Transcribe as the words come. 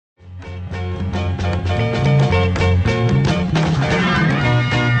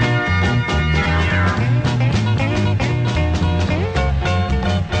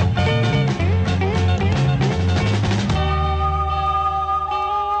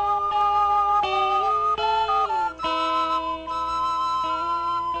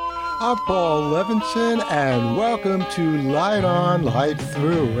I'm Paul Levinson, and welcome to Light On, Light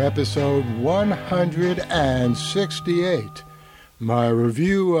Through, episode 168. My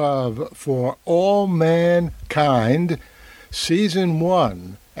review of For All Mankind, Season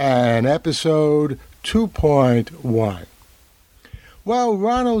 1, and Episode 2.1. Well,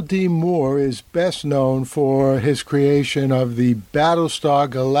 Ronald D. Moore is best known for his creation of the Battlestar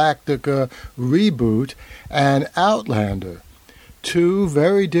Galactica reboot and Outlander, two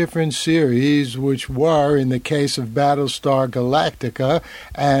very different series which were, in the case of Battlestar Galactica,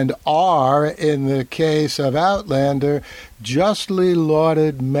 and are, in the case of Outlander, justly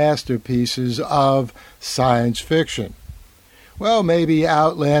lauded masterpieces of science fiction. Well, maybe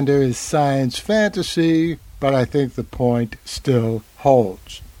Outlander is science fantasy, but I think the point still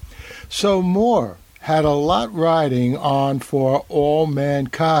holds. So Moore had a lot riding on For All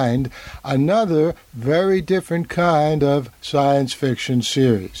Mankind, another very different kind of science fiction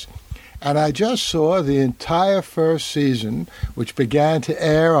series. And I just saw the entire first season, which began to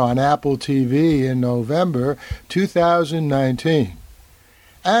air on Apple TV in November 2019.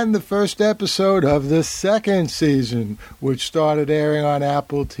 And the first episode of the second season, which started airing on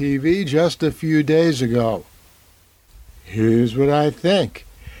Apple TV just a few days ago. Here's what I think.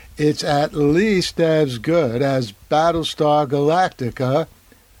 It's at least as good as Battlestar Galactica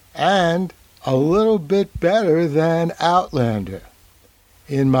and a little bit better than Outlander,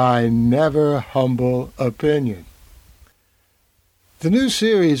 in my never humble opinion. The new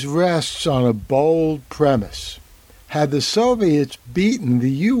series rests on a bold premise. Had the Soviets beaten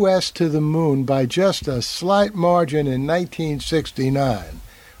the U.S. to the moon by just a slight margin in 1969,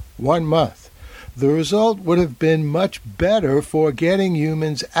 1 month, the result would have been much better for getting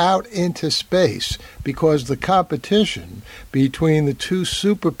humans out into space because the competition between the two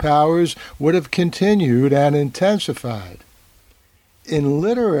superpowers would have continued and intensified. In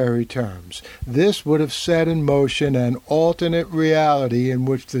literary terms, this would have set in motion an alternate reality in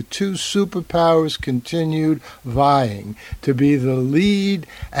which the two superpowers continued vying to be the lead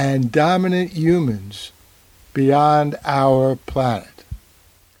and dominant humans beyond our planet.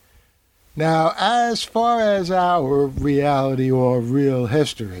 Now, as far as our reality or real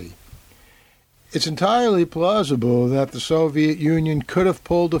history, it's entirely plausible that the Soviet Union could have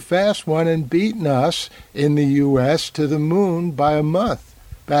pulled a fast one and beaten us in the U.S. to the moon by a month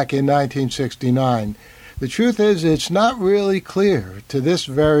back in 1969. The truth is, it's not really clear to this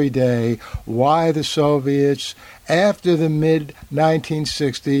very day why the Soviets, after the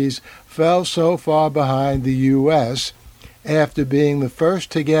mid-1960s, fell so far behind the U.S., after being the first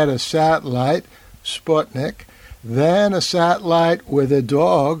to get a satellite, Sputnik, then a satellite with a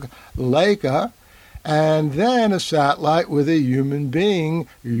dog, Laika, and then a satellite with a human being,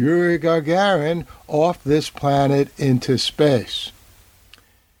 Yuri Gagarin, off this planet into space.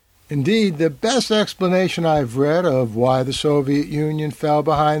 Indeed, the best explanation I've read of why the Soviet Union fell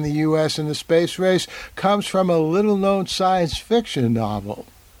behind the U.S. in the space race comes from a little-known science fiction novel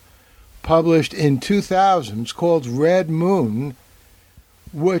published in 2000 called Red Moon,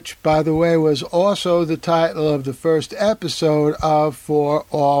 which, by the way, was also the title of the first episode of For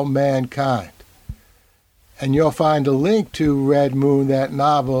All Mankind. And you'll find a link to Red Moon, that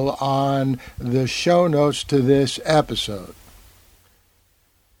novel, on the show notes to this episode.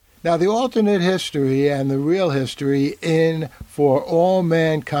 Now, the alternate history and the real history in For All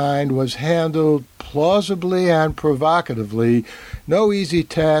Mankind was handled plausibly and provocatively, no easy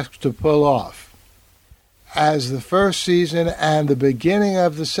task to pull off, as the first season and the beginning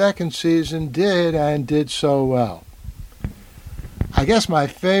of the second season did, and did so well. I guess my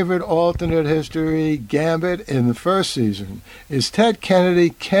favorite alternate history gambit in the first season is Ted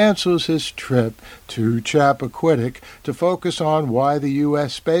Kennedy cancels his trip to Chappaquiddick to focus on why the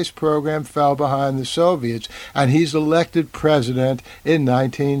U.S. space program fell behind the Soviets, and he's elected president in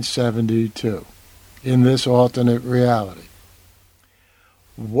 1972 in this alternate reality.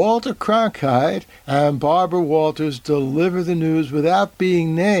 Walter Cronkite and Barbara Walters deliver the news without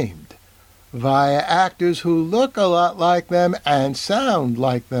being named, via actors who look a lot like them and sound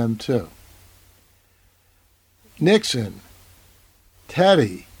like them too. Nixon,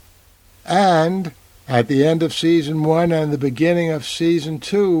 Teddy, and at the end of Season 1 and the beginning of Season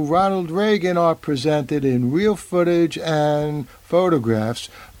 2, Ronald Reagan are presented in real footage and photographs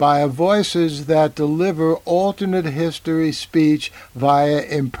by voices that deliver alternate history speech via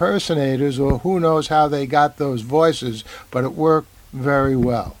impersonators, or who knows how they got those voices, but it worked very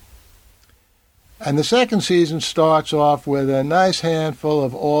well. And the second season starts off with a nice handful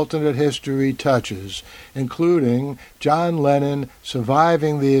of alternate history touches, including John Lennon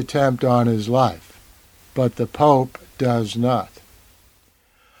surviving the attempt on his life, but the Pope does not.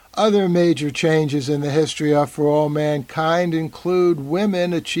 Other major changes in the history of For All Mankind include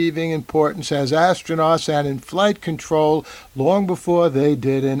women achieving importance as astronauts and in flight control long before they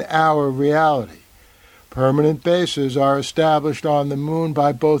did in our reality. Permanent bases are established on the moon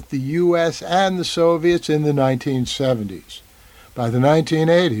by both the U.S. and the Soviets in the 1970s. By the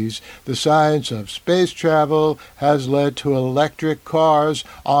 1980s, the science of space travel has led to electric cars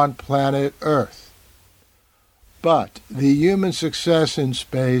on planet Earth. But the human success in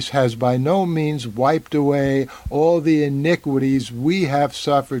space has by no means wiped away all the iniquities we have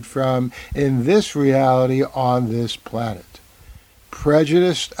suffered from in this reality on this planet.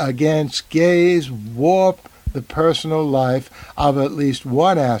 Prejudice against gays warp the personal life of at least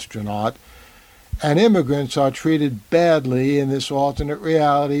one astronaut, and immigrants are treated badly in this alternate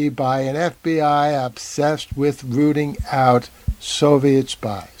reality by an FBI obsessed with rooting out Soviet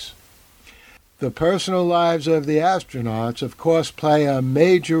spies. The personal lives of the astronauts, of course, play a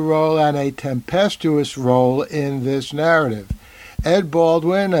major role and a tempestuous role in this narrative. Ed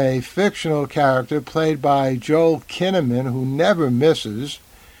Baldwin, a fictional character played by Joel Kinnaman, who never misses,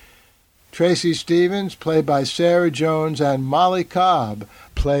 Tracy Stevens, played by Sarah Jones, and Molly Cobb,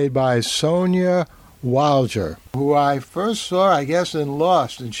 played by Sonia Walger, who I first saw, I guess, in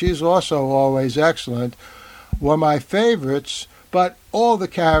Lost, and she's also always excellent, were my favorites, but all the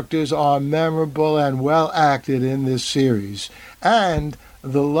characters are memorable and well acted in this series, and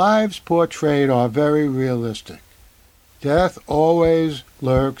the lives portrayed are very realistic. Death always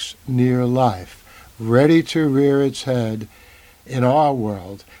lurks near life, ready to rear its head in our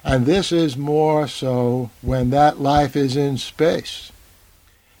world, and this is more so when that life is in space.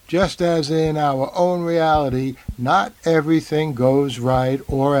 Just as in our own reality, not everything goes right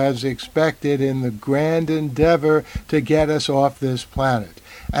or as expected in the grand endeavor to get us off this planet.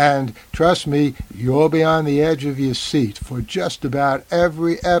 And trust me, you'll be on the edge of your seat for just about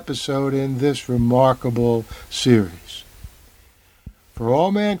every episode in this remarkable series. For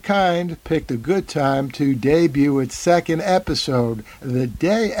All Mankind picked a good time to debut its second episode, the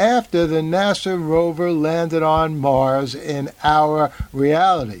day after the NASA rover landed on Mars in our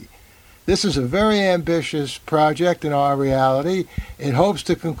reality. This is a very ambitious project in our reality. It hopes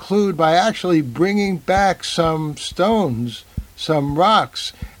to conclude by actually bringing back some stones, some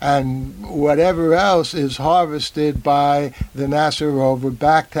rocks, and whatever else is harvested by the NASA rover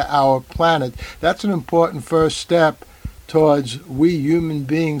back to our planet. That's an important first step towards we human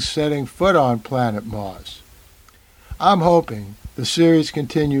beings setting foot on planet Mars. I'm hoping the series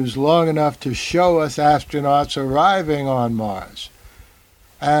continues long enough to show us astronauts arriving on Mars.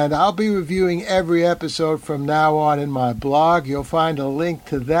 And I'll be reviewing every episode from now on in my blog. You'll find a link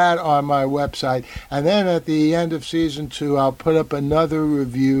to that on my website. And then at the end of Season 2, I'll put up another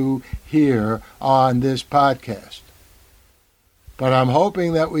review here on this podcast. But I'm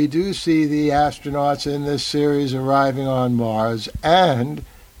hoping that we do see the astronauts in this series arriving on Mars, and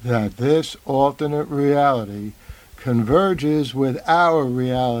that this alternate reality converges with our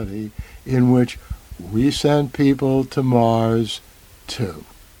reality in which we send people to Mars too.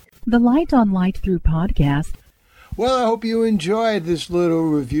 The Light on Light Through podcast. Well, I hope you enjoyed this little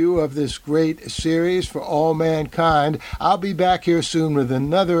review of this great series For All Mankind. I'll be back here soon with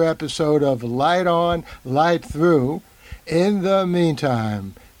another episode of Light On, Light Through. In the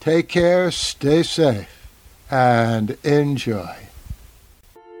meantime, take care, stay safe, and enjoy.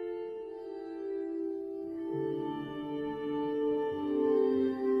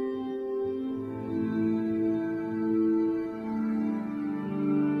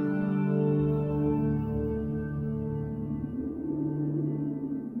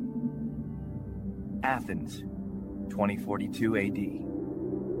 Athens, 2042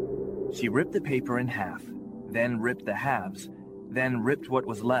 AD. She ripped the paper in half, then ripped the halves, then ripped what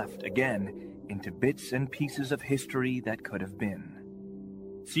was left again into bits and pieces of history that could have been.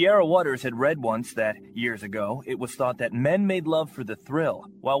 Sierra Waters had read once that, years ago, it was thought that men made love for the thrill,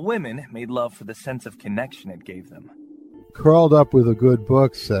 while women made love for the sense of connection it gave them. Curled Up with a Good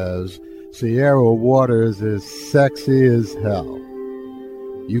Book says, Sierra Waters is sexy as hell.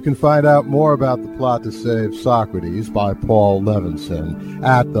 You can find out more about The Plot to Save Socrates by Paul Levinson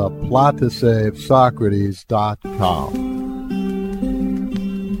at theplottoSaveSocrates.com.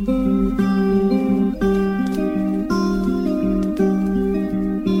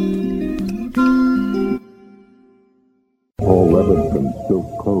 Paul Levinson Silk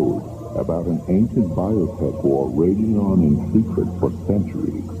Code, about an ancient biotech war raging on in secret for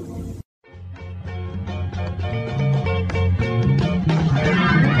centuries.